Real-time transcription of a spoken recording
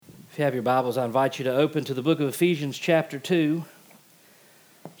you have your Bibles, I invite you to open to the book of Ephesians chapter 2.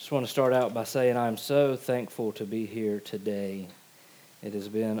 Just want to start out by saying I'm so thankful to be here today. It has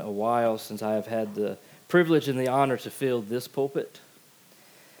been a while since I have had the privilege and the honor to fill this pulpit.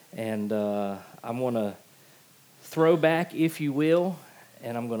 And I'm going to throw back, if you will,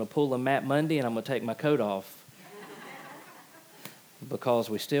 and I'm going to pull a Matt Mundy and I'm going to take my coat off.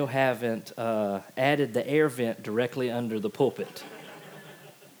 Because we still haven't added the air vent directly under the pulpit.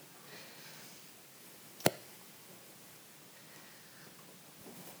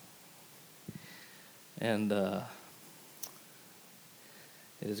 And it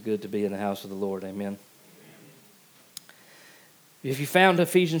is good to be in the house of the Lord. Amen. If you found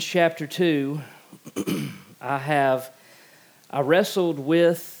Ephesians chapter 2, I wrestled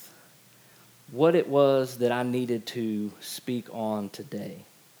with what it was that I needed to speak on today.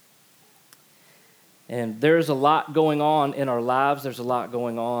 And there's a lot going on in our lives. There's a lot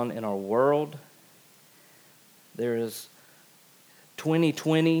going on in our world.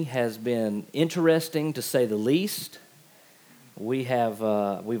 2020 has been interesting, to say the least. We've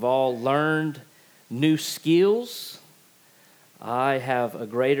all learned new skills. I have a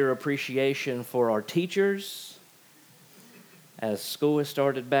greater appreciation for our teachers as school has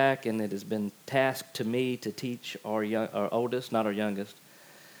started back, and it has been tasked to me to teach our oldest, not our youngest.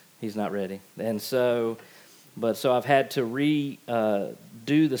 He's not ready. And so I've had to redo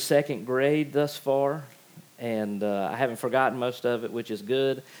the second grade thus far. And I haven't forgotten most of it, which is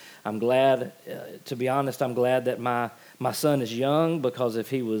good. I'm glad, to be honest, I'm glad that my son is young, because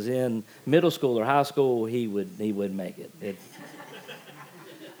if he was in middle school or high school, he would make it.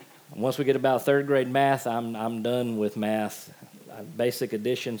 Once we get about third grade math, I'm done with math. Basic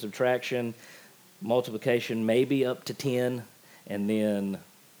addition, subtraction, multiplication, maybe up to 10, and then,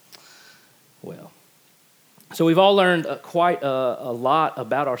 well. So we've all learned quite a lot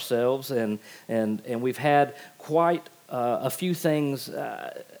about ourselves, and we've had quite a few things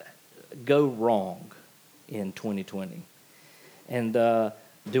go wrong in 2020. And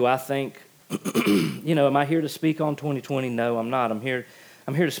do I think, am I here to speak on 2020? No, I'm not. I'm here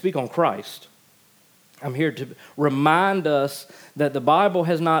to speak on Christ. I'm here to remind us that the Bible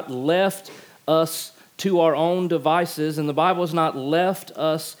has not left us to our own devices, and the Bible has not left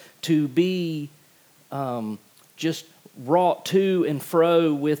us to be just wrought to and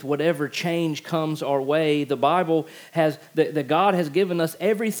fro with whatever change comes our way. The Bible has, that God has given us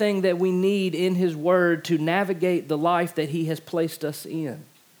everything that we need in His Word to navigate the life that He has placed us in.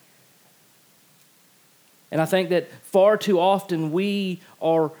 And I think that far too often we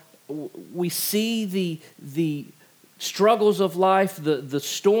see the struggles of life, the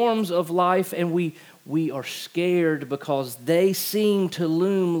storms of life, and we are scared because they seem to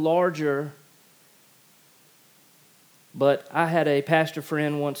loom larger. But I had a pastor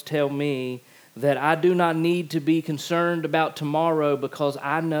friend once tell me that I do not need to be concerned about tomorrow because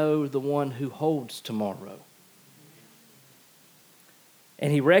I know the one who holds tomorrow.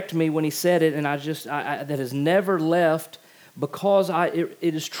 And he wrecked me when he said it, and that has never left, because it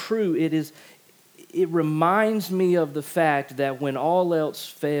is true. It reminds me of the fact that when all else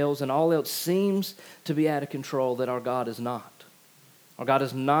fails and all else seems to be out of control, that our God is not. Our God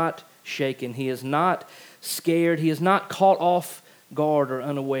is not shaken. He is not scared. He is not caught off guard or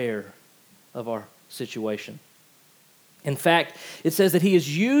unaware of our situation. In fact, it says that He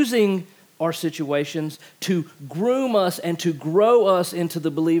is using our situations to groom us and to grow us into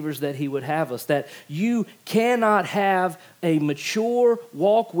the believers that He would have us. That you cannot have a mature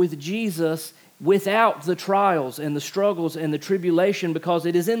walk with Jesus without the trials and the struggles and the tribulation, because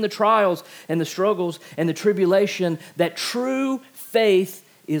it is in the trials and the struggles and the tribulation that true faith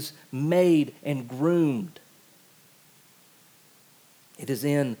is made and groomed. It is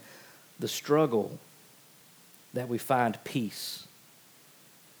in the struggle that we find peace.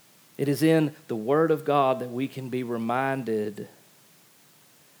 It is in the Word of God that we can be reminded,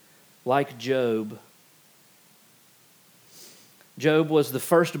 like Job. Job was the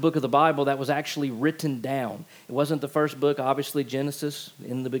first book of the Bible that was actually written down. It wasn't the first book, obviously Genesis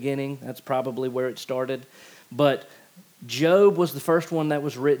in the beginning. That's probably where it started. But Job was the first one that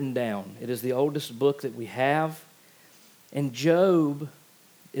was written down. It is the oldest book that we have. And Job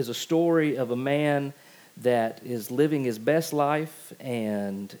is a story of a man that is living his best life,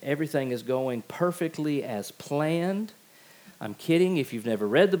 and everything is going perfectly as planned. I'm kidding. If you've never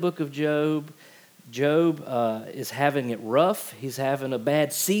read the book of Job, Job is having it rough. He's having a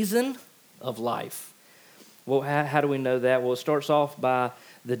bad season of life. Well, how do we know that? Well, it starts off by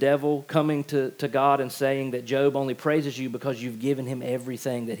the devil coming to God and saying that Job only praises you because you've given him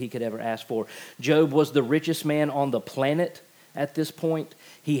everything that he could ever ask for. Job was the richest man on the planet at this point.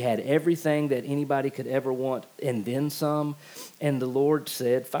 He had everything that anybody could ever want and then some. And the Lord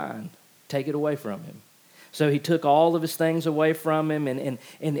said, fine, take it away from him. So he took all of his things away from him,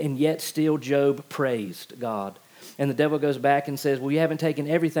 and yet still Job praised God. And the devil goes back and says, well, you haven't taken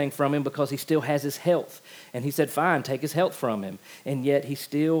everything from him because he still has his health. And he said, fine, take his health from him. And yet he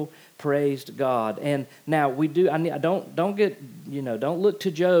still praised God. And now don't look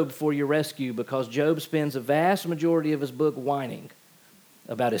to Job for your rescue, because Job spends a vast majority of his book whining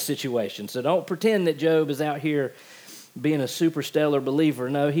about his situation. So don't pretend that Job is out here being a super stellar believer.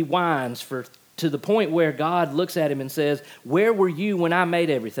 No, he whines to the point where God looks at him and says, where were you when I made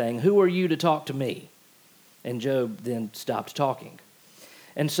everything? Who are you to talk to me? And Job then stopped talking.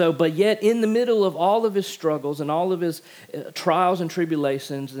 And so, but yet in the middle of all of his struggles and all of his trials and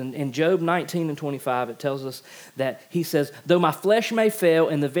tribulations, in Job 19 and 25, it tells us that he says, though my flesh may fail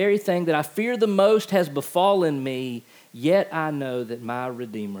and the very thing that I fear the most has befallen me, yet I know that my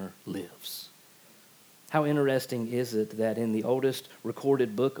Redeemer lives. How interesting is it that in the oldest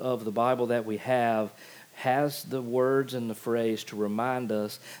recorded book of the Bible that we have, has the words and the phrase to remind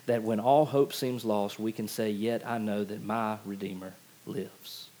us that when all hope seems lost, we can say, yet I know that my Redeemer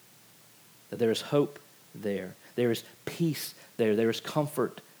lives. That there is hope there. There is peace there. There is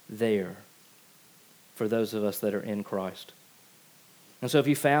comfort there for those of us that are in Christ. And so if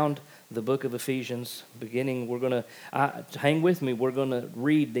you found the book of Ephesians, beginning, hang with me, we're going to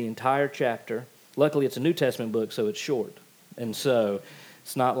read the entire chapter. Luckily, it's a New Testament book, so it's short. And so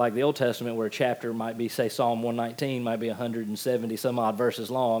it's not like the Old Testament where a chapter might be, say, Psalm 119, might be 170 some odd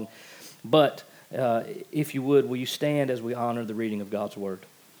verses long. But if you would, will you stand as we honor the reading of God's Word?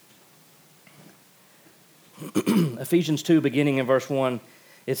 Ephesians 2, beginning in verse 1,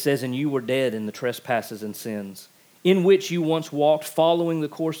 it says, and you were dead in the trespasses and sins, in which you once walked, following the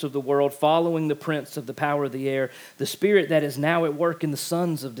course of the world, following the prince of the power of the air, the spirit that is now at work in the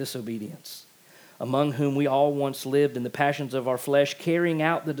sons of disobedience, among whom we all once lived in the passions of our flesh, carrying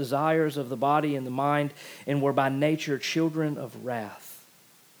out the desires of the body and the mind, and were by nature children of wrath,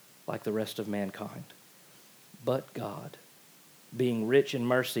 like the rest of mankind. But God, being rich in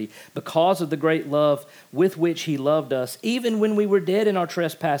mercy, because of the great love with which he loved us, even when we were dead in our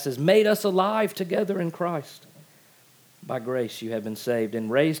trespasses, made us alive together in Christ. By grace you have been saved, and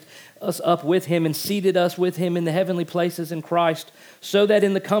raised us up with him, and seated us with him in the heavenly places in Christ, so that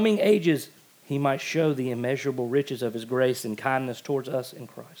in the coming ages he might show the immeasurable riches of his grace and kindness towards us in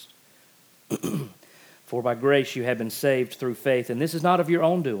Christ. For by grace you have been saved through faith, and this is not of your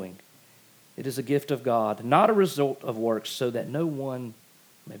own doing. It is a gift of God, not a result of works, so that no one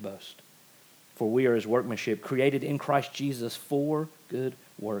may boast. For we are his workmanship, created in Christ Jesus for good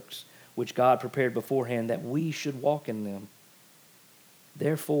works, which God prepared beforehand that we should walk in them.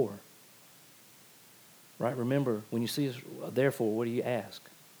 Therefore, right? Remember, when you see therefore, what do you ask?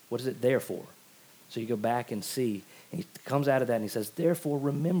 What is it there for? So you go back and see. And he comes out of that and he says, therefore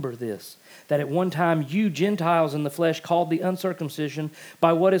remember this, that at one time you Gentiles in the flesh called the uncircumcision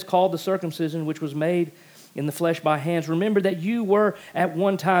by what is called the circumcision, which was made in the flesh by hands. Remember that you were at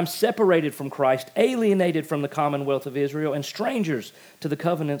one time separated from Christ, alienated from the commonwealth of Israel, and strangers to the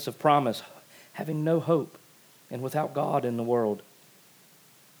covenants of promise, having no hope and without God in the world.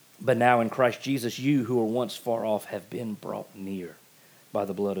 But now in Christ Jesus, you who were once far off have been brought near by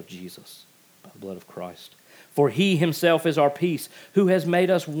the blood of Jesus, by the blood of Christ. For he himself is our peace, who has made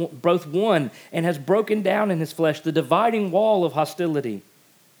us both one and has broken down in his flesh the dividing wall of hostility,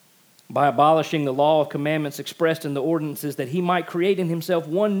 by abolishing the law of commandments expressed in the ordinances, that he might create in himself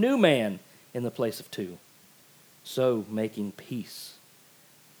one new man in the place of two, so making peace,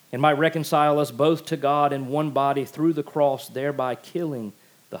 and might reconcile us both to God in one body through the cross, thereby killing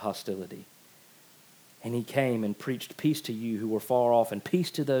the hostility. And he came and preached peace to you who were far off, and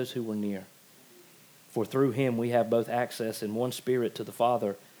peace to those who were near. For through him we have both access in one spirit to the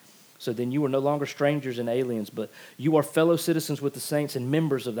Father. So then you are no longer strangers and aliens, but you are fellow citizens with the saints and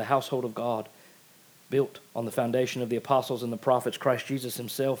members of the household of God, built on the foundation of the apostles and the prophets, Christ Jesus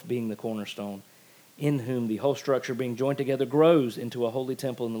himself being the cornerstone, in whom the whole structure being joined together grows into a holy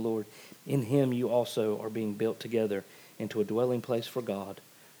temple in the Lord. In him you also are being built together into a dwelling place for God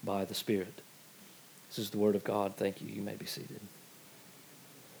by the Spirit. This is the word of God. Thank you. You may be seated.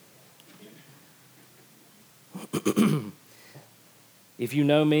 If you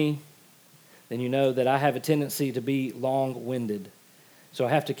know me, then you know that I have a tendency to be long-winded. So I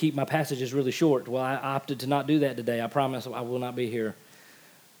have to keep my passages really short. Well, I opted to not do that today. I promise I will not be here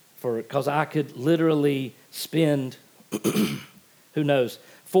because I could literally spend, who knows,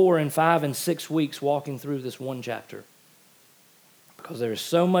 4 and 5 and 6 weeks walking through this one chapter. Because there is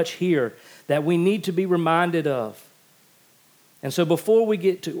so much here that we need to be reminded of. And so before we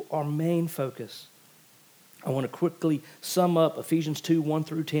get to our main focus, I want to quickly sum up Ephesians 2, 1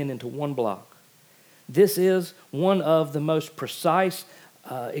 through 10 into one block. This is one of the most precise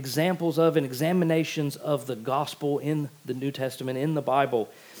examples of and examinations of the gospel in the New Testament, in the Bible.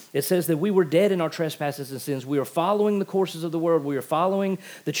 It says that we were dead in our trespasses and sins. We are following the courses of the world. We are following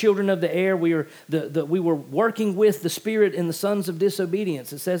the children of the air. We were working with the Spirit in the sons of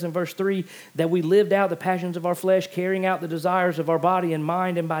disobedience. It says in verse 3 that we lived out the passions of our flesh, carrying out the desires of our body and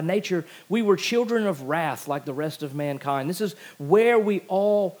mind, and by nature we were children of wrath like the rest of mankind. This is where we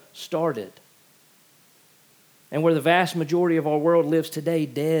all started, and where the vast majority of our world lives today,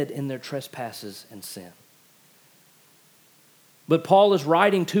 dead in their trespasses and sin. But Paul is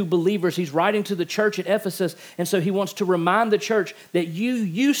writing to believers. He's writing to the church at Ephesus, and so he wants to remind the church that you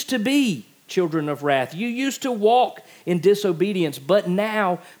used to be children of wrath. You used to walk in disobedience, but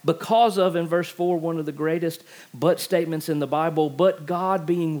now, because of, in verse 4, one of the greatest but statements in the Bible, but God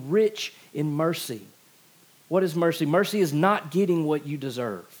being rich in mercy. What is mercy? Mercy is not getting what you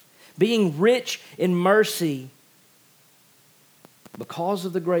deserve. Being rich in mercy, because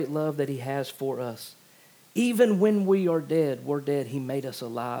of the great love that he has for us. Even when we are dead, we're dead. He made us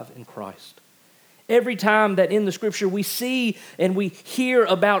alive in Christ. Every time that in the Scripture we see and we hear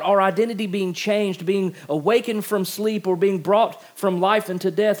about our identity being changed, being awakened from sleep, or being brought from life into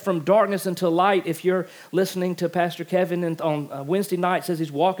death, from darkness into light. If you're listening to Pastor Kevin on Wednesday night, says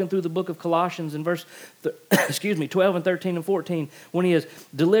he's walking through the book of Colossians in verse 12 and 13 and 14, when he has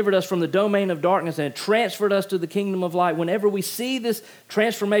delivered us from the domain of darkness and transferred us to the kingdom of light. Whenever we see this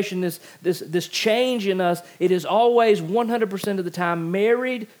transformation, this change in us, it is always 100% of the time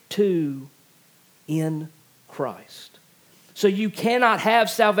married to in Christ. So you cannot have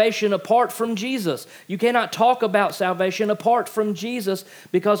salvation apart from Jesus. You cannot talk about salvation apart from Jesus,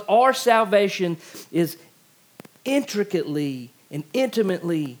 because our salvation is intricately and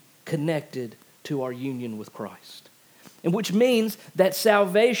intimately connected to our union with Christ. And which means that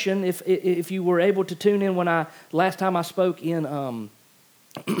salvation, if you were able to tune in when last time I spoke in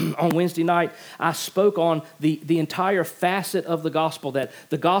on Wednesday night, I spoke on the entire facet of the gospel, that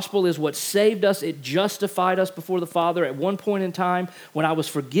the gospel is what saved us. It justified us before the Father. At one point in time, when I was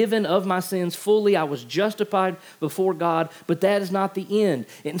forgiven of my sins fully, I was justified before God, but that is not the end.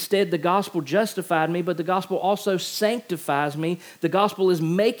 Instead, the gospel justified me, but the gospel also sanctifies me. The gospel is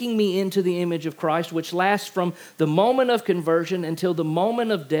making me into the image of Christ, which lasts from the moment of conversion until the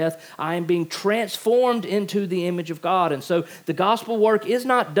moment of death. I am being transformed into the image of God. And so the gospel work is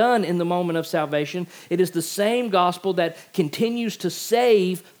not done in the moment of salvation. It is the same gospel that continues to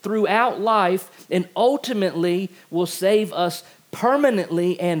save throughout life and ultimately will save us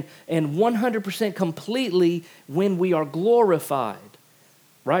permanently and 100% completely when we are glorified.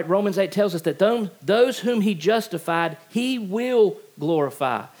 Right? Romans 8 tells us that those whom he justified, he will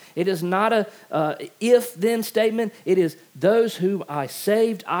glorify. It is not a if-then statement. It is those whom I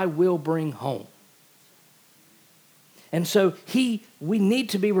saved, I will bring home. And so we need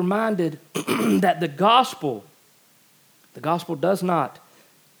to be reminded that the gospel does not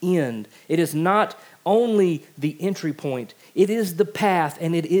end. It is not only the entry point. It is the path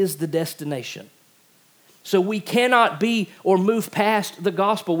and it is the destination. So we cannot be or move past the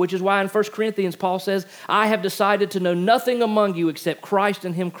gospel, which is why in 1 Corinthians, Paul says, I have decided to know nothing among you except Christ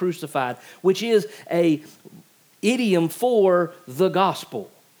and him crucified, which is a idiom for the gospel.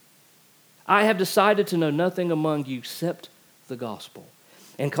 I have decided to know nothing among you except the gospel.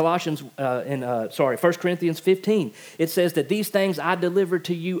 In 1 Corinthians 15, it says that these things I delivered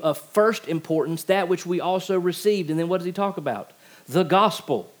to you of first importance, that which we also received. And then what does he talk about? The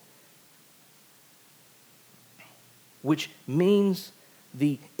gospel. Which means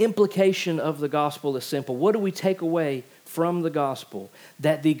the implication of the gospel is simple. What do we take away from the gospel?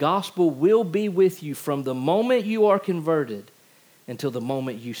 That the gospel will be with you from the moment you are converted until the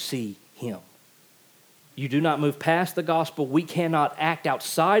moment you see him. You do not move past the gospel. We cannot act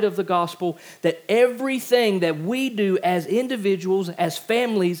outside of the gospel. That everything that we do as individuals, as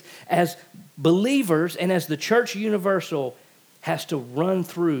families, as believers, and as the church universal has to run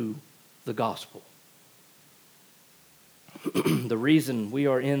through the gospel. The reason we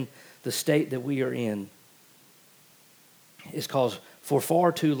are in the state that we are in is because for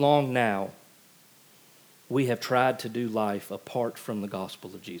far too long now, we have tried to do life apart from the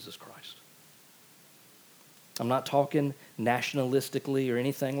gospel of Jesus Christ. I'm not talking nationalistically or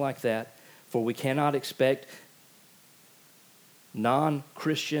anything like that, for we cannot expect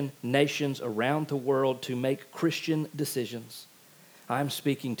non-Christian nations around the world to make Christian decisions. I'm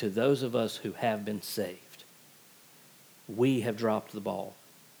speaking to those of us who have been saved. We have dropped the ball.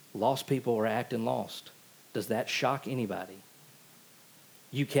 Lost people are acting lost. Does that shock anybody?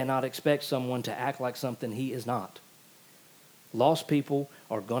 You cannot expect someone to act like something he is not. Lost people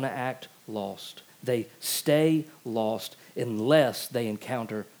are going to act lost. They stay lost unless they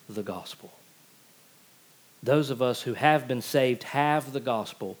encounter the gospel. Those of us who have been saved have the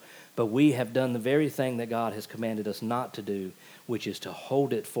gospel, but we have done the very thing that God has commanded us not to do, which is to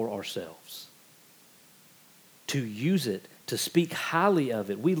hold it for ourselves, to use it, to speak highly of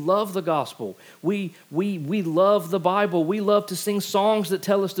it. We love the gospel. We love the Bible. We love to sing songs that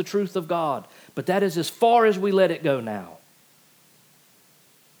tell us the truth of God, but that is as far as we let it go now.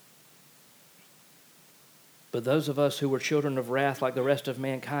 But those of us who were children of wrath like the rest of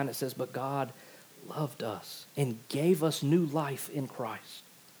mankind, it says, but God loved us and gave us new life in Christ.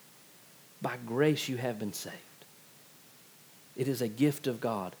 By grace you have been saved. It is a gift of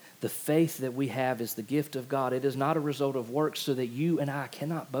God. The faith that we have is the gift of God. It is not a result of works so that you and I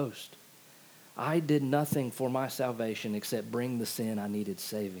cannot boast. I did nothing for my salvation except bring the sin I needed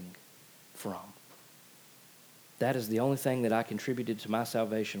saving from. That is the only thing that I contributed to my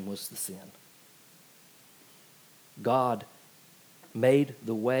salvation was the sin. God made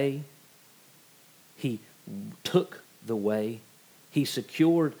the way. He took the way. He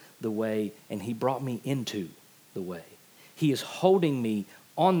secured the way, and he brought me into the way. He is holding me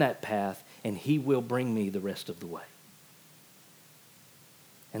on that path, and he will bring me the rest of the way.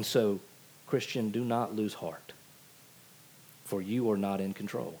 And so, Christian, do not lose heart, for you are not in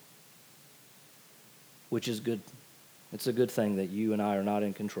control, which is good. It's a good thing that you and I are not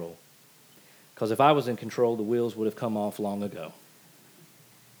in control. Because if I was in control, the wheels would have come off long ago.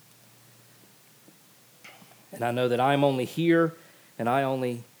 And I know that I'm only here and I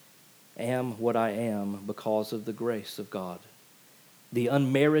only am what I am because of the grace of God. The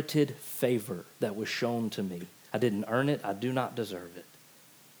unmerited favor that was shown to me. I didn't earn it. I do not deserve it.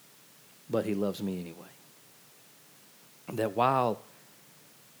 But he loves me anyway. That while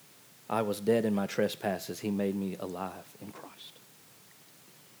I was dead in my trespasses, he made me alive in Christ.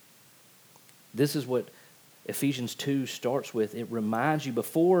 This is what Ephesians 2 starts with. It reminds you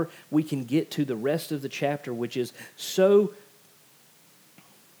before we can get to the rest of the chapter, which is so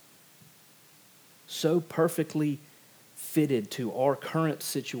perfectly fitted to our current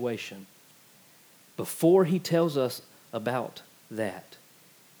situation. Before he tells us about that,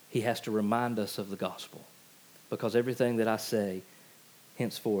 he has to remind us of the gospel. Because everything that I say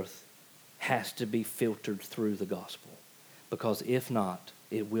henceforth has to be filtered through the gospel. Because if not,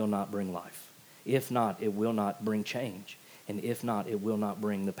 it will not bring life. If not, it will not bring change. And if not, it will not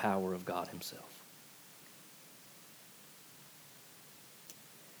bring the power of God himself.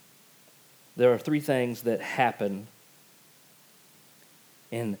 There are three things that happen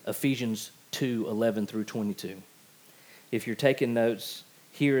in Ephesians 2:11 through 22. If you're taking notes,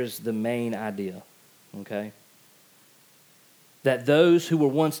 here is the main idea, okay? That those who were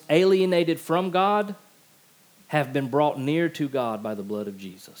once alienated from God have been brought near to God by the blood of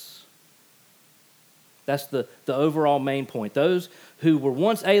Jesus. That's the overall main point. Those who were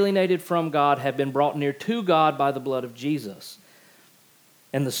once alienated from God have been brought near to God by the blood of Jesus.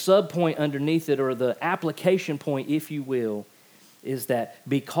 And the subpoint underneath it, or the application point, if you will, is that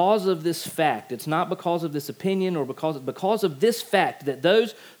because of this fact, it's not because of this opinion or because of this fact that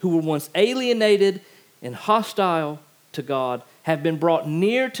those who were once alienated and hostile to God have been brought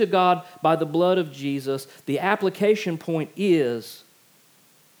near to God by the blood of Jesus. The application point is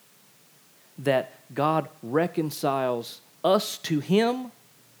that God reconciles us to him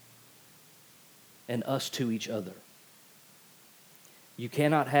and us to each other. You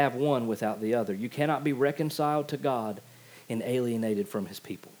cannot have one without the other. You cannot be reconciled to God and alienated from his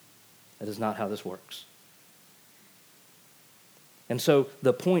people. That is not how this works. And so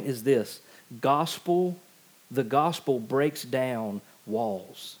the point is this: the gospel breaks down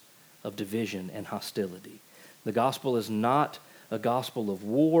walls of division and hostility. The gospel is not a gospel of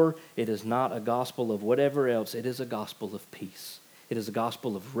war. It is not a gospel of whatever else. It is a gospel of peace. It is a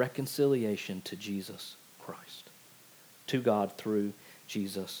gospel of reconciliation to Jesus Christ, to God through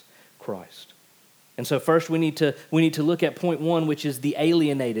Jesus Christ. And so first we need to look at point one, which is the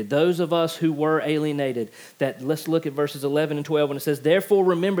alienated. Those of us who were alienated. Let's look at verses 11 and 12 when it says, "Therefore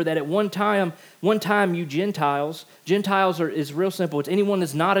remember that at one time you Gentiles is real simple. It's anyone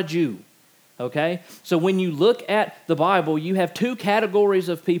that's not a Jew. Okay? So when you look at the Bible, you have two categories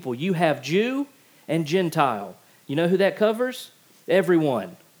of people. You have Jew and Gentile. You know who that covers?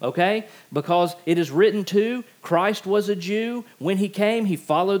 Everyone. Okay? Because it is written too, Christ was a Jew. When he came, he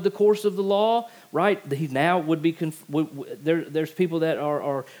followed the course of the law, right? He now would be, there's people that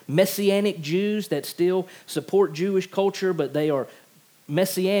are Messianic Jews that still support Jewish culture, but they are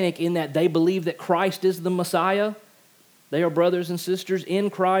Messianic in that they believe that Christ is the Messiah. They are brothers and sisters in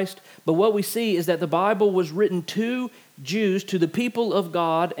Christ. But what we see is that the Bible was written to Jews, to the people of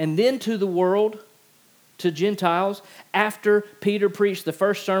God, and then to the world, to Gentiles. After Peter preached the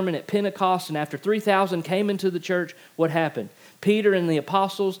first sermon at Pentecost and after 3,000 came into the church, what happened? Peter and the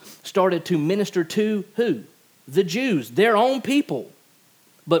apostles started to minister to who? The Jews, their own people.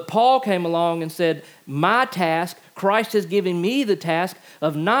 But Paul came along and said, my task, Christ has given me the task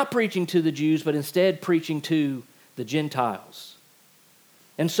of not preaching to the Jews, but instead preaching to the Gentiles.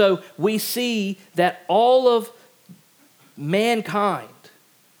 And so we see that all of mankind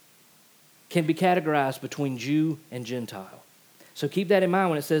can be categorized between Jew and Gentile. So keep that in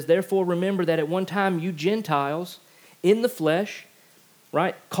mind when it says, therefore remember that at one time you Gentiles in the flesh,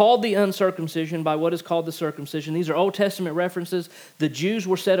 right, called the uncircumcision by what is called the circumcision. These are Old Testament references. The Jews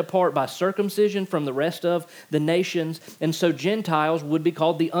were set apart by circumcision from the rest of the nations, and so Gentiles would be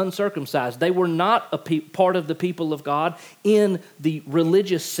called the uncircumcised. They were not a part of the people of God in the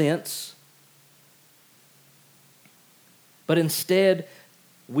religious sense, but instead,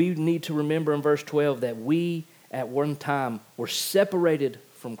 we need to remember in verse 12 that we at one time were separated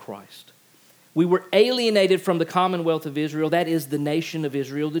from Christ. We were alienated from the commonwealth of Israel, that is the nation of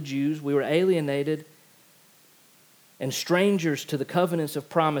Israel, the Jews. We were alienated and strangers to the covenants of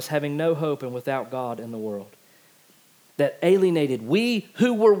promise, having no hope and without God in the world. That alienated, we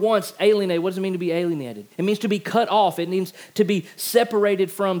who were once alienated, what does it mean to be alienated? It means to be cut off. It means to be separated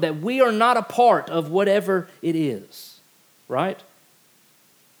from, that we are not a part of whatever it is, right?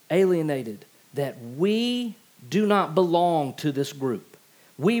 Alienated, that we do not belong to this group.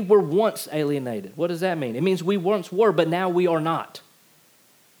 We were once alienated. What does that mean? It means we once were, but now we are not.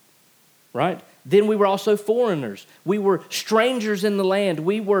 Right? Then we were also foreigners. We were strangers in the land.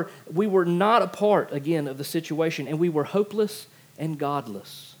 We were not a part, again, of the situation, and we were hopeless and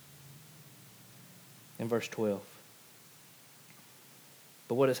godless. In verse 12.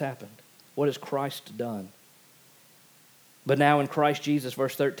 But what has happened? What has Christ done? But now in Christ Jesus,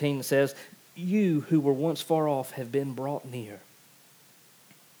 verse 13 says, you who were once far off have been brought near.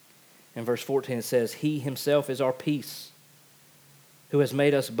 In verse 14 it says, he himself is our peace, who has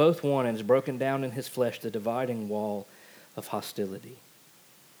made us both one and has broken down in his flesh the dividing wall of hostility.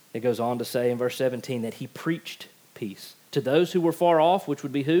 It goes on to say in verse 17 that he preached peace to those who were far off, which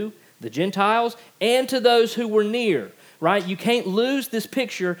would be who? The Gentiles, and to those who were near. Right? You can't lose this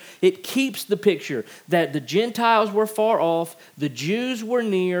picture. It keeps the picture that the Gentiles were far off, the Jews were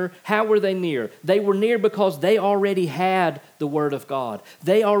near. How were they near? They were near because they already had the Word of God.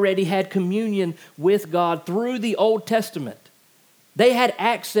 They already had communion with God through the Old Testament. They had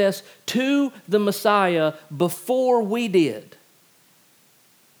access to the Messiah before we did.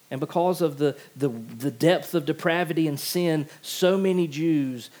 And because of the depth of depravity and sin, so many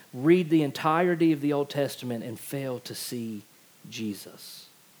Jews read the entirety of the Old Testament and fail to see Jesus.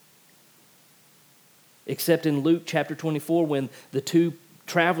 Except in Luke chapter 24, when the two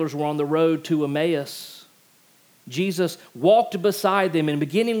travelers were on the road to Emmaus, Jesus walked beside them, and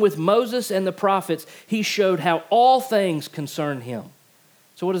beginning with Moses and the prophets, he showed how all things concern him.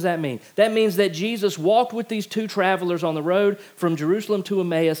 So what does that mean? That means that Jesus walked with these two travelers on the road from Jerusalem to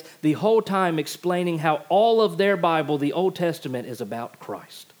Emmaus, the whole time explaining how all of their Bible, the Old Testament, is about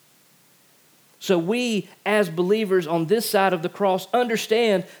Christ. So we, as believers on this side of the cross,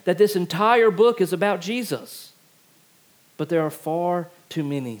 understand that this entire book is about Jesus. But there are far too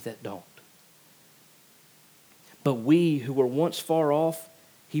many that don't. But we who were once far off,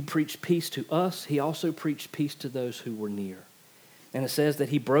 he preached peace to us. He also preached peace to those who were near. And it says that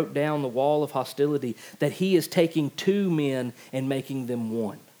he broke down the wall of hostility, that he is taking two men and making them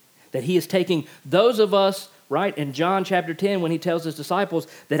one. That he is taking those of us, right, in John chapter 10, when he tells his disciples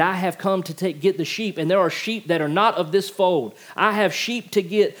that I have come to get the sheep, and there are sheep that are not of this fold. I have sheep to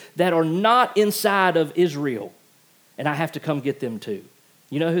get that are not inside of Israel, and I have to come get them too.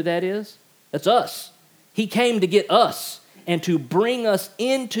 You know who that is? That's us. He came to get us and to bring us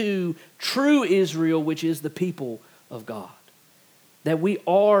into true Israel, which is the people of God. That we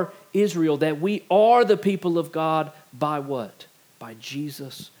are Israel, that we are the people of God by what? By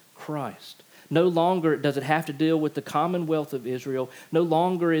Jesus Christ. No longer does it have to deal with the commonwealth of Israel. No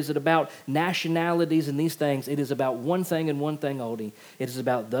longer is it about nationalities and these things. It is about one thing and one thing only. It is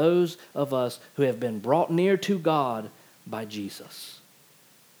about those of us who have been brought near to God by Jesus.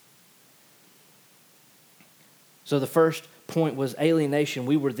 So the first point was alienation.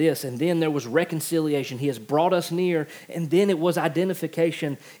 We were this, and then there was reconciliation. He has brought us near, and then it was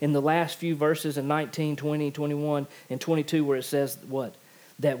identification in the last few verses in 19, 20, 21, and 22 where it says what?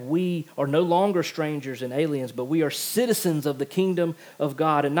 that we are no longer strangers and aliens, but we are citizens of the kingdom of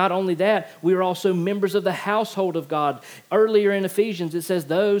God. And not only that, we are also members of the household of God. Earlier in Ephesians, it says,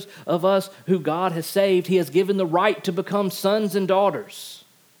 those of us who God has saved, he has given the right to become sons and daughters.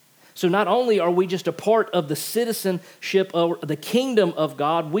 So not only are we just a part of the citizenship of the kingdom of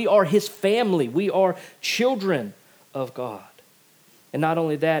God, we are his family. We are children of God. And not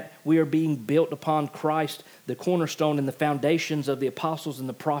only that, we are being built upon Christ, the cornerstone and the foundations of the apostles and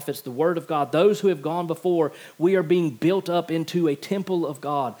the prophets, the word of God. Those who have gone before, we are being built up into a temple of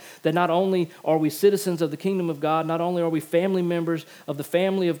God. That not only are we citizens of the kingdom of God, not only are we family members of the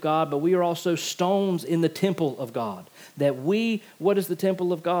family of God, but we are also stones in the temple of God. What is the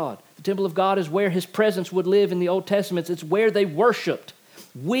temple of God? The temple of God is where his presence would live in the Old Testament. It's where they worshiped.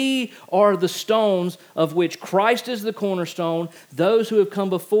 We are the stones of which Christ is the cornerstone. Those who have come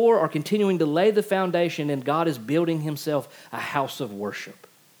before are continuing to lay the foundation, and God is building himself a house of worship.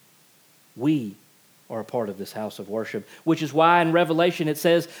 We are a part of this house of worship, which is why in Revelation it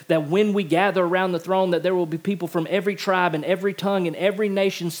says that when we gather around the throne, that there will be people from every tribe and every tongue and every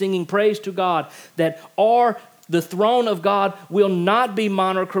nation singing praise to God, that the throne of God will not be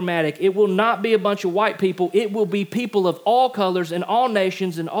monochromatic. It will not be a bunch of white people. It will be people of all colors and all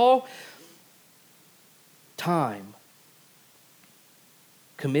nations and all time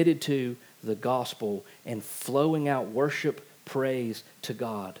committed to the gospel and flowing out worship, praise to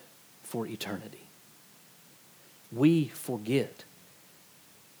God for eternity. We forget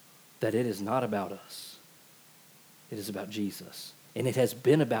that it is not about us. It is about Jesus. And it has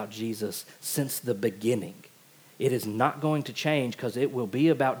been about Jesus since the beginning. It is not going to change because it will be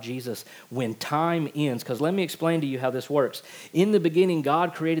about Jesus when time ends. Because let me explain to you how this works. In the beginning,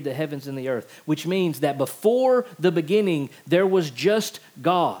 God created the heavens and the earth, which means that before the beginning, there was just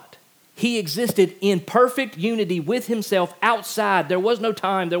God. He existed in perfect unity with himself outside. There was no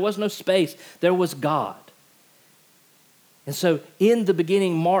time. There was no space. There was God. And so in the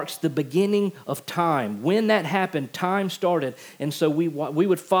beginning marks the beginning of time. When that happened, time started. And so we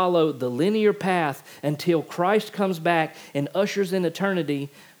would follow the linear path until Christ comes back and ushers in eternity.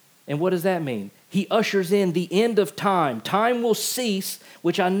 And what does that mean? He ushers in the end of time. Time will cease,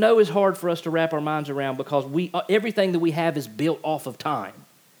 which I know is hard for us to wrap our minds around because everything that we have is built off of time.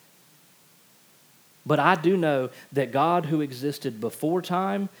 But I do know that God who existed before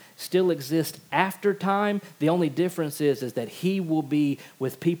time still exists after time. The only difference is that he will be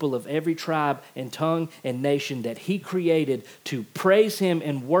with people of every tribe and tongue and nation that he created to praise him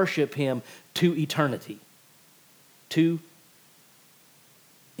and worship him to eternity, to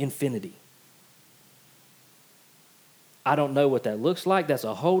infinity. I don't know what that looks like. That's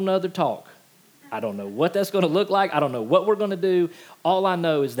a whole nother talk. I don't know what that's going to look like. I don't know what we're going to do. All I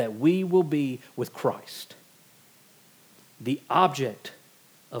know is that we will be with Christ, the object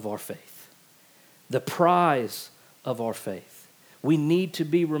of our faith, the prize of our faith. We need to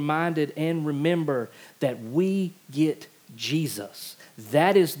be reminded and remember that we get Jesus.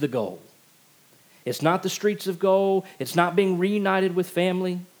 That is the goal. It's not the streets of gold. It's not being reunited with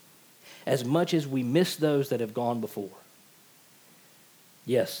family as much as we miss those that have gone before.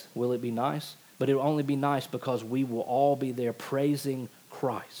 Yes, will it be nice? But it will only be nice because we will all be there praising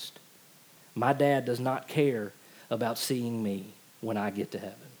Christ. My dad does not care about seeing me when I get to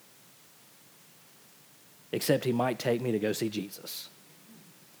heaven. Except he might take me to go see Jesus.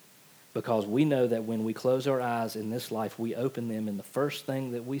 Because we know that when we close our eyes in this life, we open them and the first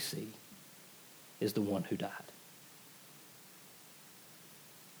thing that we see is the one who died.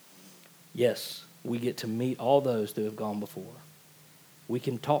 Yes, we get to meet all those that have gone before. We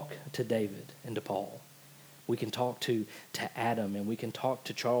can talk to David and to Paul. We can talk to Adam, and we can talk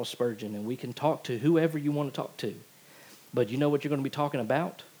to Charles Spurgeon, and we can talk to whoever you want to talk to. But you know what you're going to be talking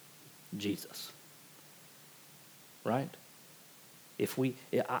about? Jesus. Right?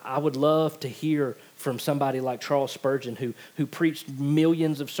 I would love to hear from somebody like Charles Spurgeon who preached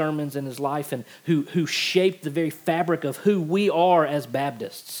millions of sermons in his life and who shaped the very fabric of who we are as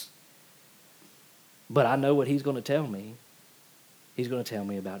Baptists. But I know what he's going to tell me. He's going to tell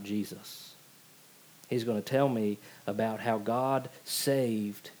me about Jesus. He's going to tell me about how God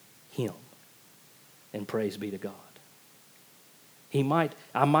saved him. And praise be to God.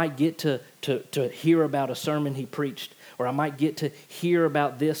 I might get to hear about a sermon he preached, or I might get to hear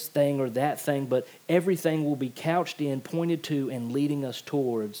about this thing or that thing, but everything will be couched in, pointed to, and leading us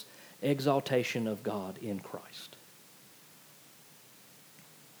towards exaltation of God in Christ.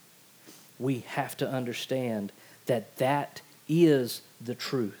 We have to understand that is the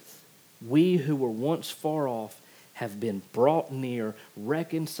truth. We who were once far off have been brought near,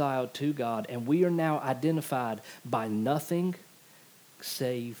 reconciled to God, and we are now identified by nothing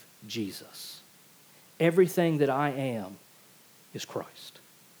save Jesus. Everything that I am is Christ.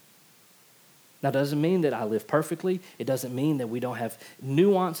 Now, it doesn't mean that I live perfectly. It doesn't mean that we don't have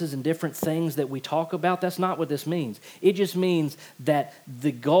nuances and different things that we talk about. That's not what this means. It just means that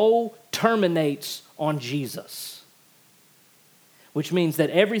the goal terminates on Jesus, which means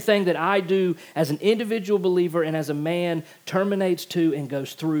that everything that I do as an individual believer and as a man terminates to and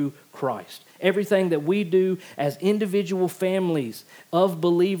goes through Christ. Everything that we do as individual families of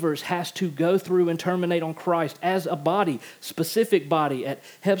believers has to go through and terminate on Christ. As a body, specific body at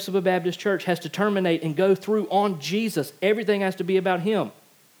Hephzibah Baptist Church has to terminate and go through on Jesus. Everything has to be about him.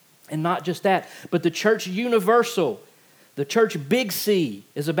 And not just that, but the church universal, the church big C,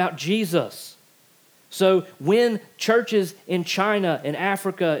 is about Jesus. So when churches in China and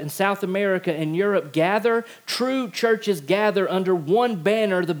Africa and South America and Europe gather, true churches gather under one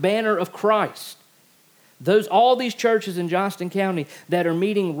banner, the banner of Christ. All these churches in Johnston County that are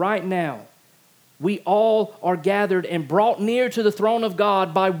meeting right now, we all are gathered and brought near to the throne of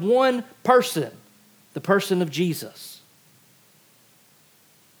God by one person, the person of Jesus.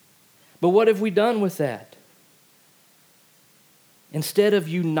 But what have we done with that? Instead of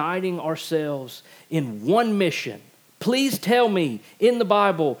uniting ourselves in one mission, please tell me in the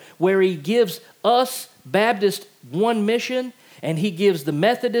Bible where he gives us Baptists one mission, and he gives the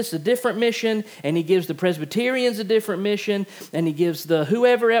Methodists a different mission, and he gives the Presbyterians a different mission, and he gives the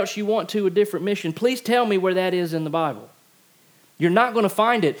whoever else you want to a different mission. Please tell me where that is in the Bible. You're not going to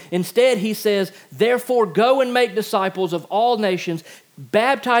find it. Instead, he says, therefore go and make disciples of all nations,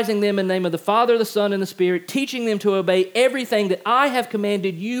 baptizing them in the name of the Father, the Son, and the Spirit, teaching them to obey everything that I have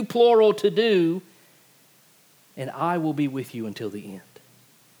commanded you, plural, to do, and I will be with you until the end.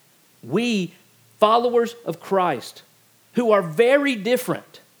 We, followers of Christ, who are very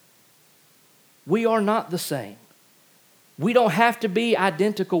different, we are not the same. We don't have to be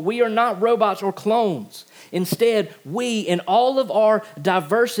identical. We are not robots or clones. Instead, we, in all of our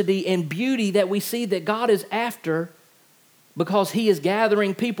diversity and beauty that we see that God is after, because he is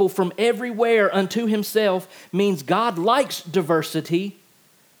gathering people from everywhere unto himself, means God likes diversity.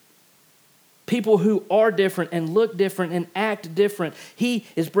 People who are different and look different and act different. He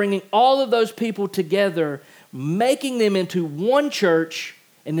is bringing all of those people together, making them into one church,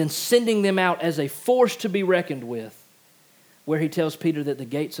 and then sending them out as a force to be reckoned with, where he tells Peter that the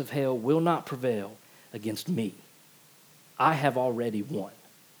gates of hell will not prevail against me. I have already won.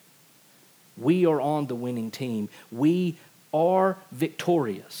 We are on the winning team. We are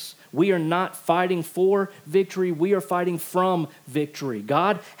victorious. We are not fighting for victory. We are fighting from victory.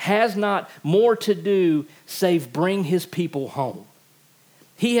 God has not more to do save bring his people home.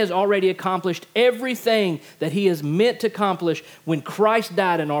 He has already accomplished everything that he is meant to accomplish when Christ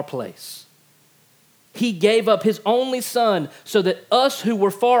died in our place. He gave up his only son so that us who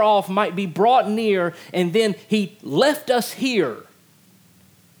were far off might be brought near, and then he left us here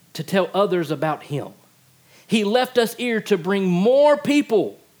to tell others about him. He left us here to bring more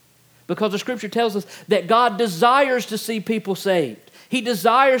people, because the scripture tells us that God desires to see people saved. He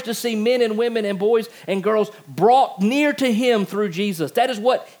desires to see men and women and boys and girls brought near to him through Jesus. That is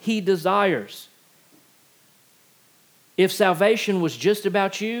what he desires. If salvation was just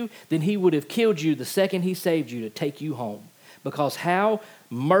about you, then he would have killed you the second he saved you to take you home. Because how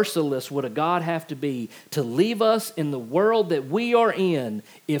merciless would a God have to be to leave us in the world that we are in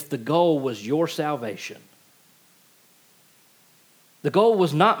if the goal was your salvation? The goal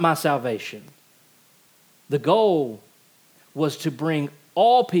was not my salvation. The goal was to bring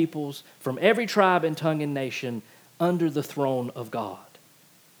all peoples from every tribe and tongue and nation under the throne of God.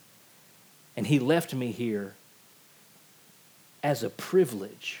 And he left me here as a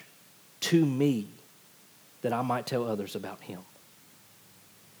privilege to me that I might tell others about him.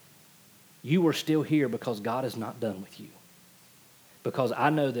 You are still here because God is not done with you. Because I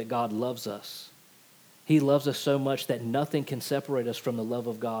know that God loves us. He loves us so much that nothing can separate us from the love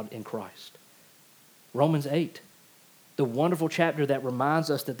of God in Christ. Romans 8, the wonderful chapter that reminds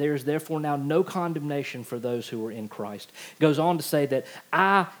us that there is therefore now no condemnation for those who are in Christ, goes on to say that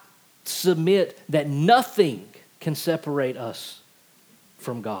I submit that nothing can separate us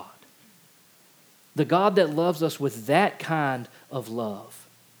from God. The God that loves us with that kind of love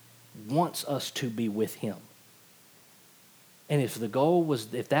wants us to be with him. And if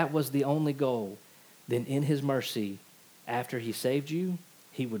that was the only goal, then in his mercy, after he saved you,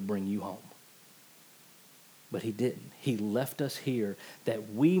 he would bring you home. But he didn't. He left us here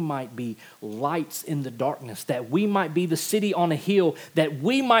that we might be lights in the darkness, that we might be the city on a hill, that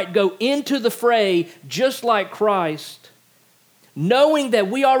we might go into the fray just like Christ, knowing that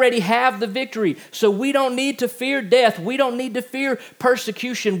we already have the victory. So we don't need to fear death. We don't need to fear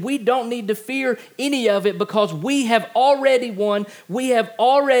persecution. We don't need to fear any of it because we have already won. We have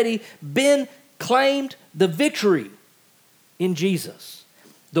already been claimed the victory in Jesus.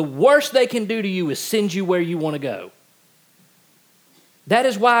 The worst they can do to you is send you where you want to go. That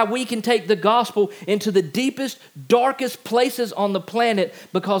is why we can take the gospel into the deepest, darkest places on the planet,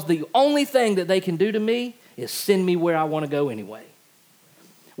 because the only thing that they can do to me is send me where I want to go anyway.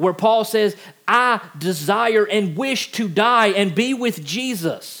 Where Paul says, I desire and wish to die and be with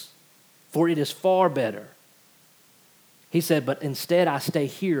Jesus, for it is far better. He said, but instead I stay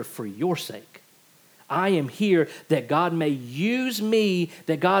here for your sake. I am here that God may use me,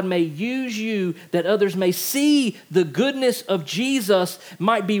 that God may use you, that others may see the goodness of Jesus,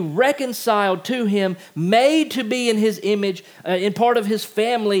 might be reconciled to him, made to be in his image, in part of his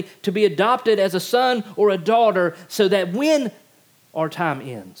family, to be adopted as a son or a daughter, so that when our time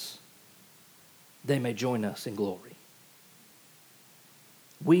ends, they may join us in glory.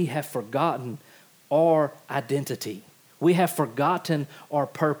 We have forgotten our identity. We have forgotten our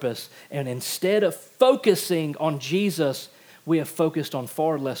purpose, and instead of focusing on Jesus, we have focused on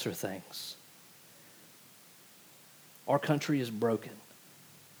far lesser things. Our country is broken.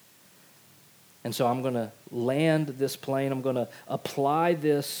 And so I'm going to land this plane. I'm going to apply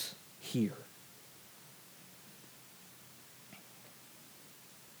this here.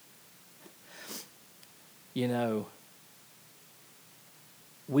 You know,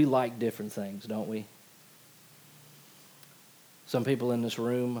 we like different things, don't we? Some people in this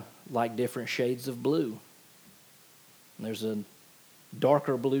room like different shades of blue. There's a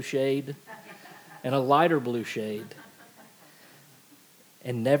darker blue shade and a lighter blue shade.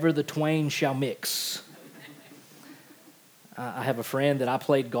 And never the twain shall mix. I have a friend that I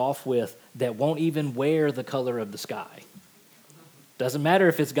played golf with that won't even wear the color of the sky. Doesn't matter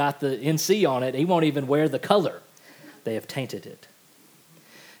if it's got the NC on it, he won't even wear the color. They have tainted it.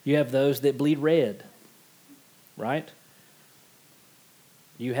 You have those that bleed red, right?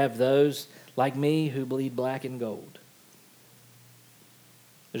 You have those like me who bleed black and gold.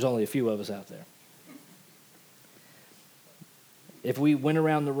 There's only a few of us out there. If we went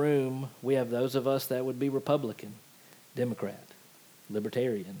around the room, we have those of us that would be Republican, Democrat,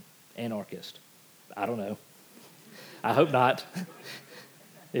 Libertarian, anarchist. I don't know. I hope not.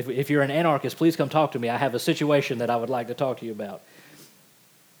 If you're an anarchist, please come talk to me. I have a situation that I would like to talk to you about.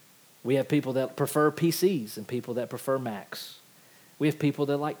 We have people that prefer PCs and people that prefer Macs. We have people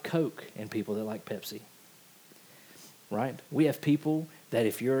that like Coke and people that like Pepsi, right? We have people that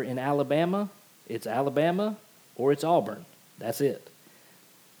if you're in Alabama, it's Alabama or it's Auburn. That's it.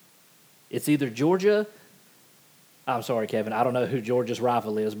 It's either Georgia. I'm sorry, Kevin. I don't know who Georgia's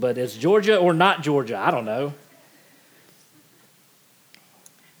rival is, but it's Georgia or not Georgia. I don't know.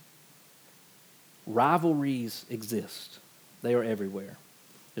 Rivalries exist. They are everywhere.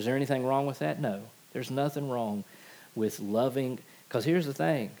 Is there anything wrong with that? No. There's nothing wrong with loving. Because here's the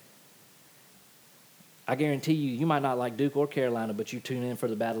thing. I guarantee you, you might not like Duke or Carolina, but you tune in for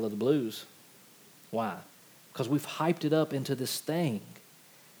the Battle of the Blues. Why? Because we've hyped it up into this thing.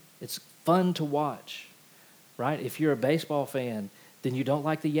 It's fun to watch, right? If you're a baseball fan, then you don't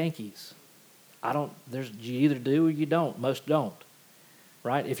like the Yankees. You either do or you don't. Most don't,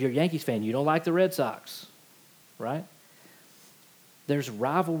 right? If you're a Yankees fan, you don't like the Red Sox, right? There's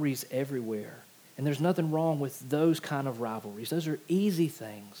rivalries everywhere. And there's nothing wrong with those kind of rivalries. Those are easy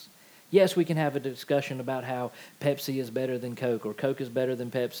things. Yes, we can have a discussion about how Pepsi is better than Coke or Coke is better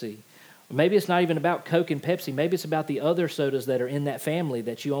than Pepsi. Maybe it's not even about Coke and Pepsi. Maybe it's about the other sodas that are in that family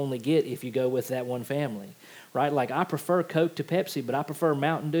that you only get if you go with that one family, right? Like I prefer Coke to Pepsi, but I prefer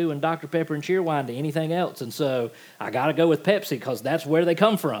Mountain Dew and Dr. Pepper and Cheerwine to anything else. And so I got to go with Pepsi because that's where they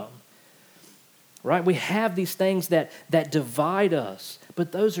come from, right? We have these things that divide us,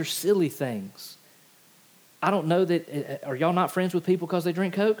 but those are silly things. I don't know that, are y'all not friends with people because they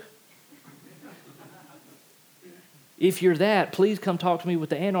drink Coke? If you're that, please come talk to me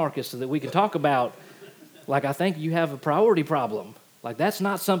with the anarchists so that we can talk about, like, I think you have a priority problem. Like, that's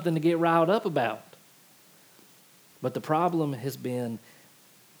not something to get riled up about. But the problem has been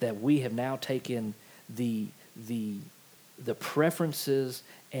that we have now taken the preferences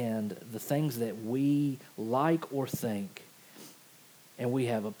and the things that we like or think, and we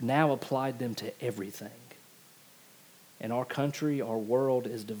have now applied them to everything. And our country, our world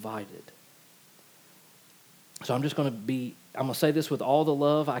is divided. So I'm going to say this with all the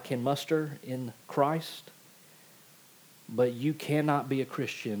love I can muster in Christ, but you cannot be a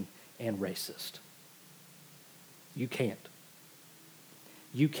Christian and racist. You can't.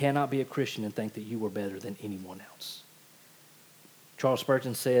 You cannot be a Christian and think that you are better than anyone else. Charles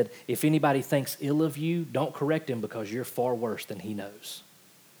Spurgeon said, if anybody thinks ill of you, don't correct him because you're far worse than he knows.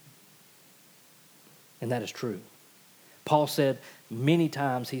 And that is true. Paul said many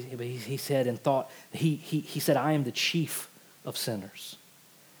times, he said and thought, he said, I am the chief of sinners.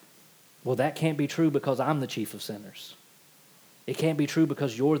 Well, that can't be true because I'm the chief of sinners. It can't be true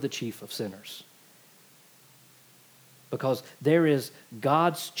because you're the chief of sinners. Because there is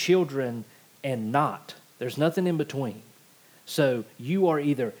God's children and not. There's nothing in between. So you are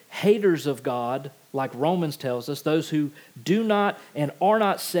either haters of God, like Romans tells us, those who do not and are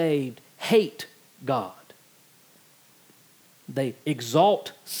not saved hate God. They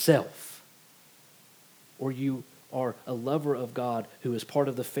exalt self. Or you are a lover of God who is part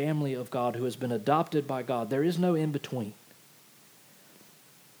of the family of God, who has been adopted by God. There is no in between.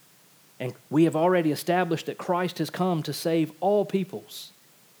 And we have already established that Christ has come to save all peoples.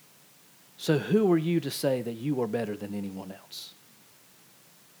 So who are you to say that you are better than anyone else?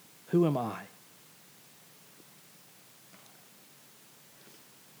 Who am I?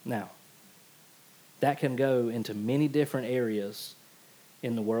 Now, that can go into many different areas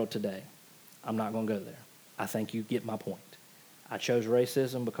in the world today. I'm not going to go there. I think you get my point. I chose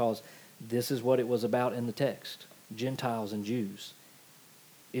racism because this is what it was about in the text. Gentiles and Jews.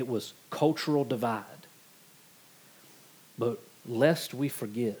 It was cultural divide. But lest we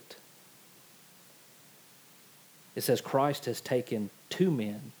forget, it says Christ has taken two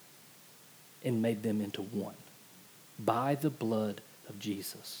men and made them into one by the blood of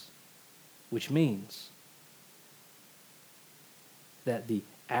Jesus. Which means that the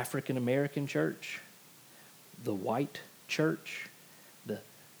African American church, the white church, the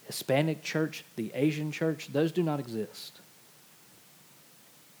Hispanic church, the Asian church, those do not exist.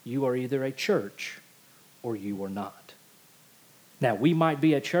 You are either a church or you are not. Now, we might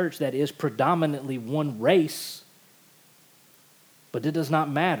be a church that is predominantly one race, but it does not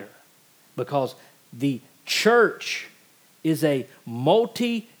matter because the church is a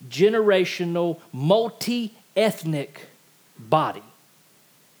multi-generational, multi-ethnic body.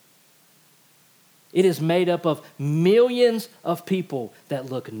 It is made up of millions of people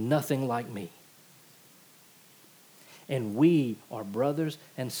that look nothing like me. And we are brothers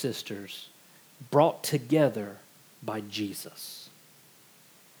and sisters brought together by Jesus.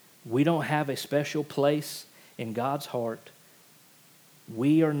 We don't have a special place in God's heart.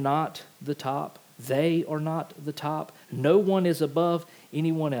 We are not the top. They are not the top. No one is above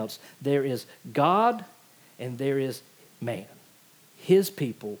anyone else. There is God and there is man. His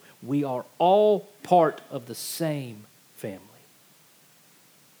people. We are all part of the same family.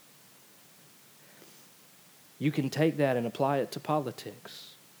 You can take that and apply it to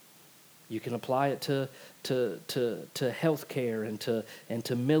politics. You can apply it to healthcare and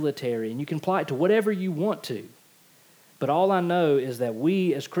to military, and you can apply it to whatever you want to. But all I know is that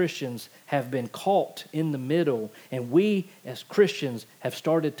we as Christians have been caught in the middle, and we as Christians have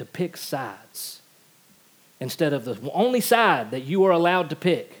started to pick sides instead of the only side that you are allowed to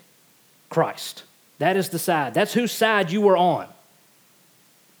pick, Christ. That is the side. That's whose side you were on.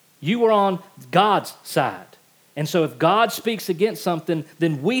 You were on God's side. And so if God speaks against something,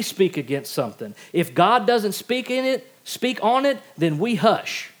 then we speak against something. If God doesn't speak on it, then we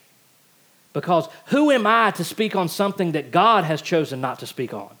hush. Because who am I to speak on something that God has chosen not to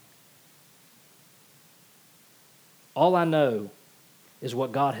speak on? All I know is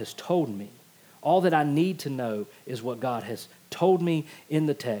what God has told me. All that I need to know is what God has told me in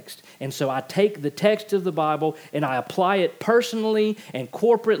the text. And so I take the text of the Bible and I apply it personally and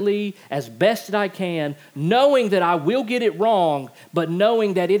corporately as best that I can, knowing that I will get it wrong, but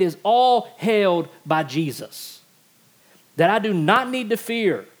knowing that it is all held by Jesus. That I do not need to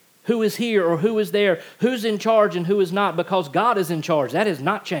fear who is here or who is there, who's in charge and who is not, because God is in charge. That has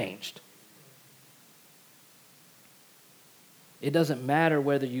not changed. It doesn't matter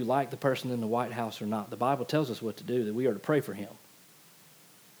whether you like the person in the White House or not. The Bible tells us what to do, that we are to pray for him.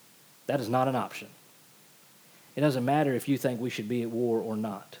 That is not an option. It doesn't matter if you think we should be at war or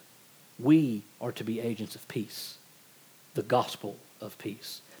not. We are to be agents of peace, the gospel of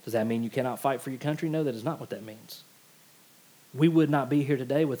peace. Does that mean you cannot fight for your country? No, that is not what that means. We would not be here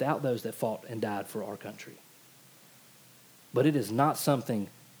today without those that fought and died for our country. But it is not something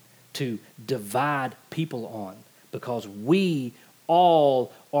to divide people on, because we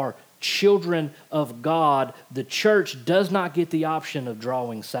all are children of God. The church does not get the option of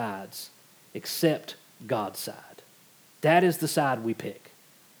drawing sides except God's side. That is the side we pick.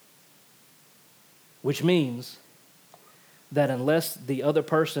 Which means that unless the other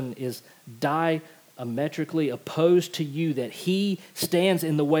person is diametrically opposed to you, that he stands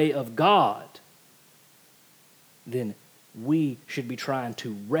in the way of God, then we should be trying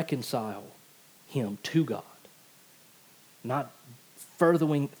to reconcile him to God, not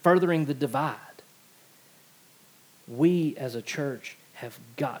furthering the divide. We as a church have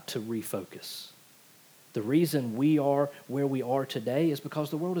got to refocus. The reason we are where we are today is because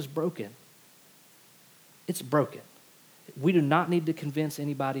the world is broken. It's broken. We do not need to convince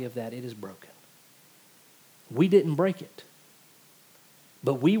anybody of that. It is broken. We didn't break it,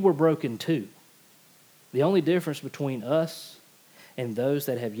 but we were broken too. The only difference between us and those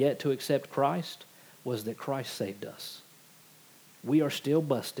that have yet to accept Christ was that Christ saved us. We are still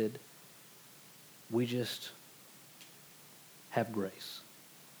busted. We just have grace.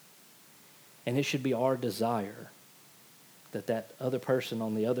 And it should be our desire that that other person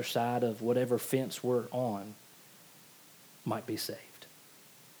on the other side of whatever fence we're on might be saved.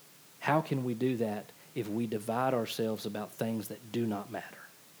 How can we do that if we divide ourselves about things that do not matter?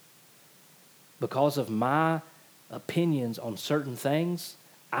 Because of my opinions on certain things,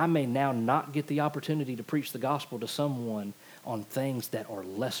 I may now not get the opportunity to preach the gospel to someone on things that are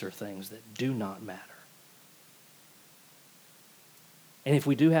lesser things that do not matter. And if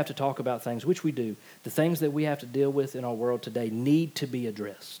we do have to talk about things, which we do, the things that we have to deal with in our world today need to be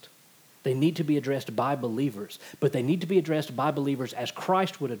addressed. They need to be addressed by believers, but they need to be addressed by believers as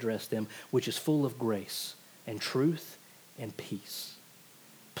Christ would address them, which is full of grace and truth and peace.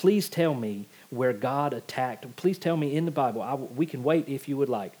 Please tell me where God attacked. Please tell me in the Bible. We can wait if you would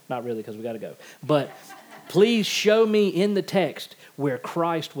like. Not really, because we got to go. But please show me in the text where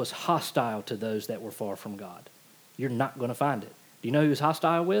Christ was hostile to those that were far from God. You're not going to find it. Do you know who he was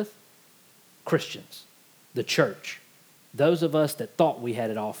hostile with? Christians, the church, those of us that thought we had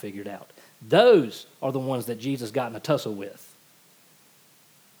it all figured out. Those are the ones that Jesus got in a tussle with.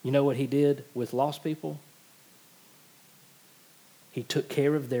 You know what he did with lost people? He took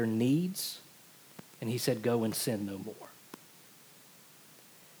care of their needs, and he said, go and sin no more.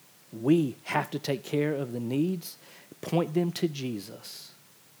 We have to take care of the needs, point them to Jesus.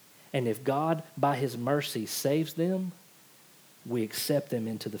 And if God, by his mercy, saves them, we accept them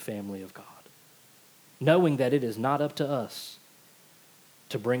into the family of God, knowing that it is not up to us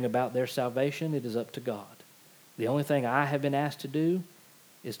to bring about their salvation. It is up to God. The only thing I have been asked to do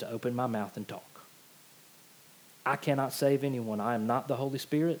is to open my mouth and talk. I cannot save anyone. I am not the Holy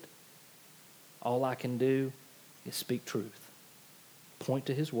Spirit. All I can do is speak truth, point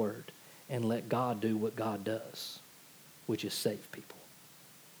to his word, and let God do what God does, which is save people.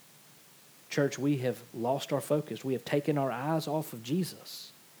 Church, we have lost our focus. We have taken our eyes off of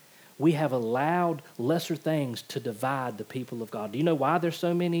Jesus. We have allowed lesser things to divide the people of God. Do you know why there's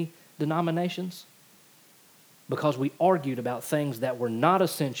so many denominations? Because we argued about things that were not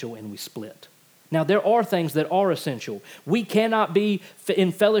essential and we split. Now, there are things that are essential. We cannot be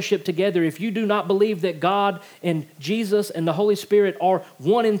in fellowship together if you do not believe that God and Jesus and the Holy Spirit are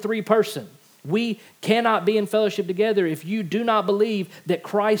one in three person. We cannot be in fellowship together if you do not believe that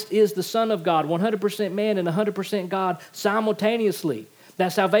Christ is the Son of God, 100% man and 100% God simultaneously. That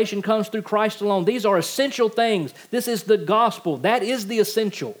salvation comes through Christ alone. These are essential things. This is the gospel. That is the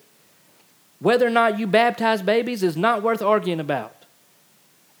essential. Whether or not you baptize babies is not worth arguing about.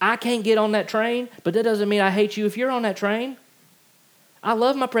 I can't get on that train, but that doesn't mean I hate you if you're on that train. I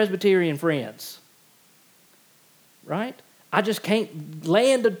love my Presbyterian friends. Right? I just can't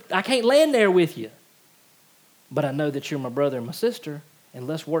land there with you. But I know that you're my brother and my sister, and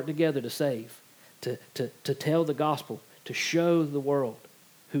let's work together to save, to tell the gospel, to show the world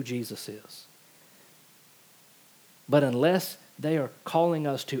who Jesus is. But unless they are calling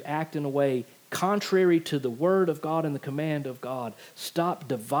us to act in a way contrary to the word of God and the command of God, stop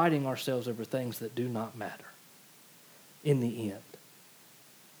dividing ourselves over things that do not matter in the end.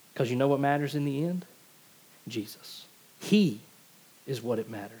 Because you know what matters in the end? Jesus. He is what it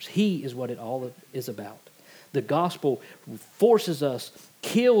matters. He is what it all is about. The gospel forces us,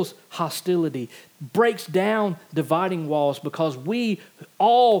 kills hostility, breaks down dividing walls, because we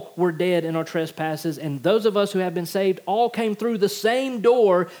all were dead in our trespasses, and those of us who have been saved all came through the same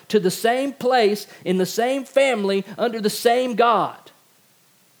door to the same place in the same family under the same God.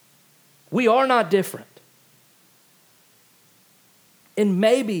 We are not different. And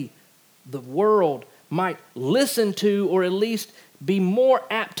maybe the world might listen to, or at least be more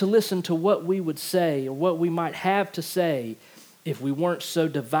apt to listen to what we would say or what we might have to say if we weren't so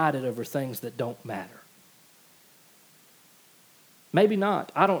divided over things that don't matter. Maybe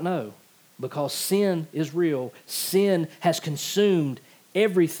not. I don't know. Because sin is real. Sin has consumed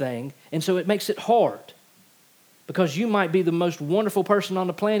everything, and so it makes it hard. Because you might be the most wonderful person on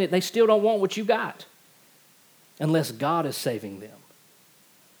the planet, they still don't want what you got unless God is saving them.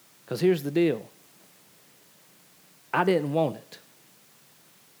 Because here's the deal. I didn't want it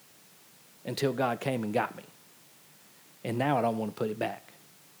until God came and got me. And now I don't want to put it back.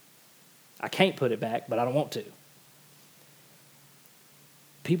 I can't put it back, but I don't want to.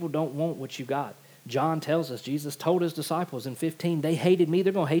 People don't want what you got. John tells us, Jesus told his disciples in 15, they hated me,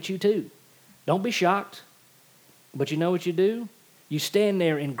 they're going to hate you too. Don't be shocked. But you know what you do? You stand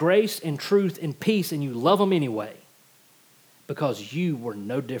there in grace and truth and peace, and you love them anyway, because you were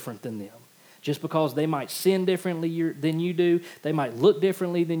no different than them. Just because they might sin differently than you do, they might look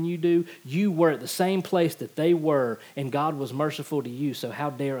differently than you do, you were at the same place that they were, and God was merciful to you, so how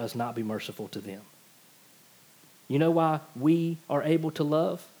dare us not be merciful to them? You know why we are able to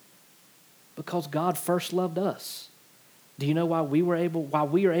love? Because God first loved us. Do you know why we are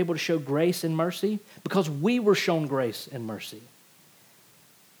able to show grace and mercy? Because we were shown grace and mercy.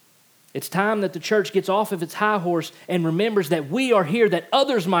 It's time that the church gets off of its high horse and remembers that we are here that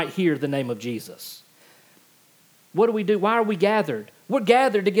others might hear the name of Jesus. What do we do? Why are we gathered? We're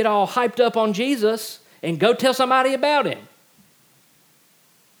gathered to get all hyped up on Jesus and go tell somebody about him.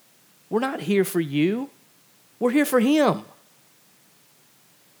 We're not here for you. We're here for him.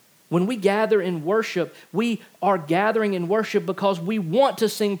 When we gather in worship, we are gathering in worship because we want to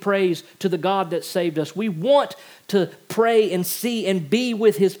sing praise to the God that saved us. We want to pray and see and be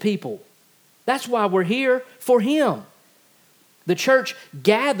with his people. That's why we're here, for him. The church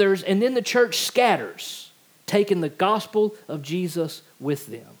gathers and then the church scatters, taking the gospel of Jesus with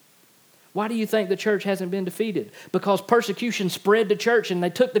them. Why do you think the church hasn't been defeated? Because persecution spread to church and they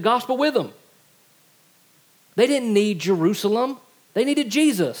took the gospel with them. They didn't need Jerusalem. They needed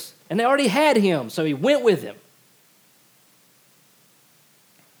Jesus. And they already had him, so he went with him.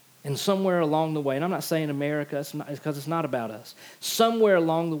 And somewhere along the way, and I'm not saying America, it's because it's not about us. Somewhere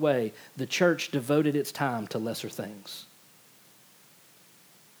along the way, the church devoted its time to lesser things.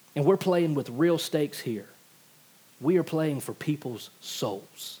 And we're playing with real stakes here. We are playing for people's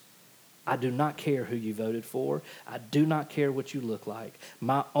souls. I do not care who you voted for. I do not care what you look like.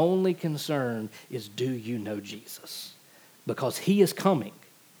 My only concern is, do you know Jesus? Because he is coming.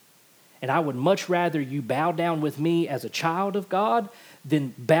 And I would much rather you bow down with me as a child of God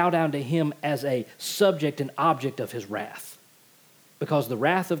than bow down to him as a subject and object of his wrath. Because the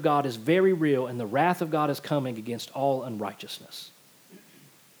wrath of God is very real, and the wrath of God is coming against all unrighteousness.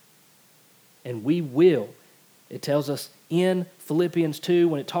 And we will. It tells us in Philippians 2,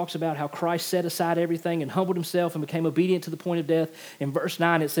 when it talks about how Christ set aside everything and humbled himself and became obedient to the point of death. In verse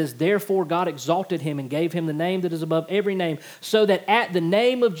 9, it says, therefore God exalted him and gave him the name that is above every name, so that at the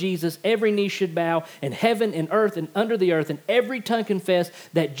name of Jesus every knee should bow, in heaven and earth and under the earth, and every tongue confess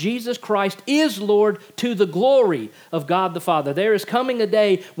that Jesus Christ is Lord, to the glory of God the Father. There is coming a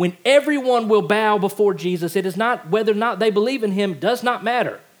day when everyone will bow before Jesus. It is not whether or not they believe in him, does not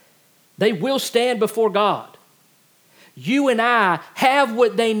matter. They will stand before God. You and I have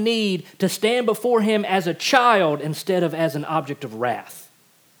what they need to stand before him as a child instead of as an object of wrath.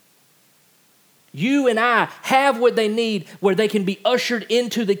 You and I have what they need where they can be ushered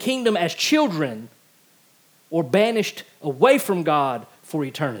into the kingdom as children or banished away from God for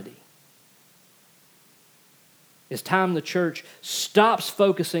eternity. It's time the church stops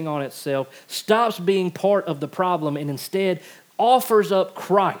focusing on itself, stops being part of the problem, and instead offers up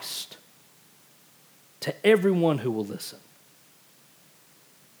Christ to everyone who will listen.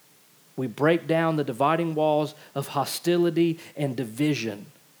 We break down the dividing walls of hostility and division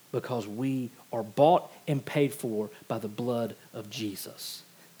because we are bought and paid for by the blood of Jesus.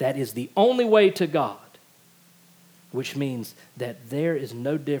 That is the only way to God, which means that there is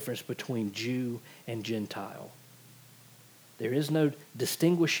no difference between Jew and Gentile. There is no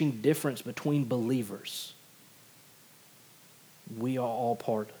distinguishing difference between believers. We are all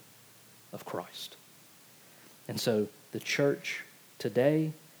part of Christ. And so the church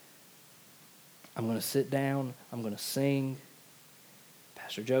today, I'm going to sit down, I'm going to sing.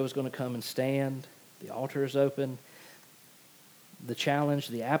 Pastor Joe is going to come and stand. The altar is open. The challenge,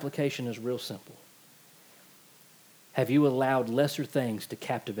 the application is real simple. Have you allowed lesser things to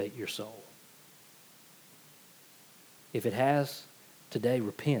captivate your soul? If it has, today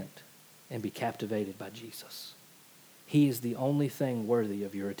repent and be captivated by Jesus. He is the only thing worthy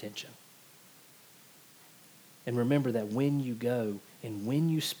of your attention. And remember that when you go and when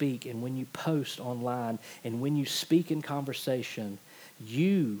you speak and when you post online and when you speak in conversation,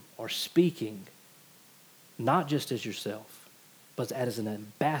 you are speaking not just as yourself, but as an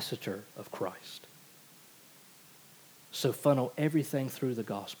ambassador of Christ. So funnel everything through the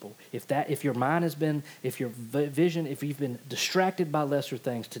gospel. If your mind has been, if your vision, if you've been distracted by lesser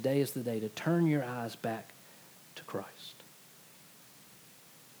things, today is the day to turn your eyes back to Christ.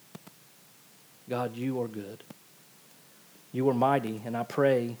 God, you are good. You are mighty, and I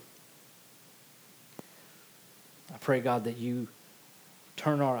pray, God, that you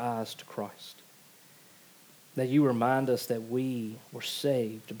turn our eyes to Christ. That you remind us that we were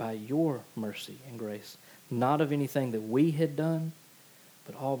saved by your mercy and grace, not of anything that we had done,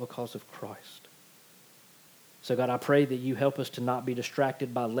 but all because of Christ. So God, I pray that you help us to not be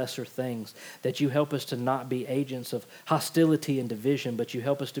distracted by lesser things, that you help us to not be agents of hostility and division, but you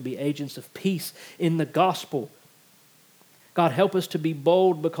help us to be agents of peace in the gospel. God, help us to be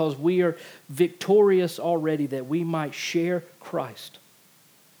bold because we are victorious already, that we might share Christ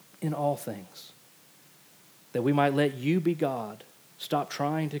in all things, that we might let you be God, stop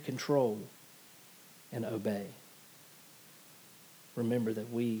trying to control, and obey. Remember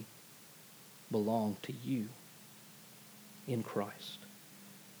that we belong to you in Christ,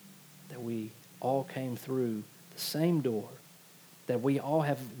 that we all came through the same door, that we all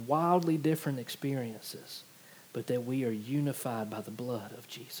have wildly different experiences, but that we are unified by the blood of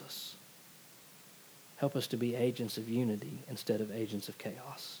Jesus. Help us to be agents of unity instead of agents of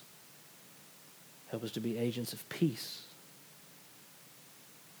chaos. Help us to be agents of peace.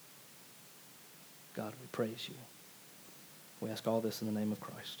 God, we praise you. We ask all this in the name of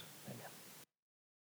Christ.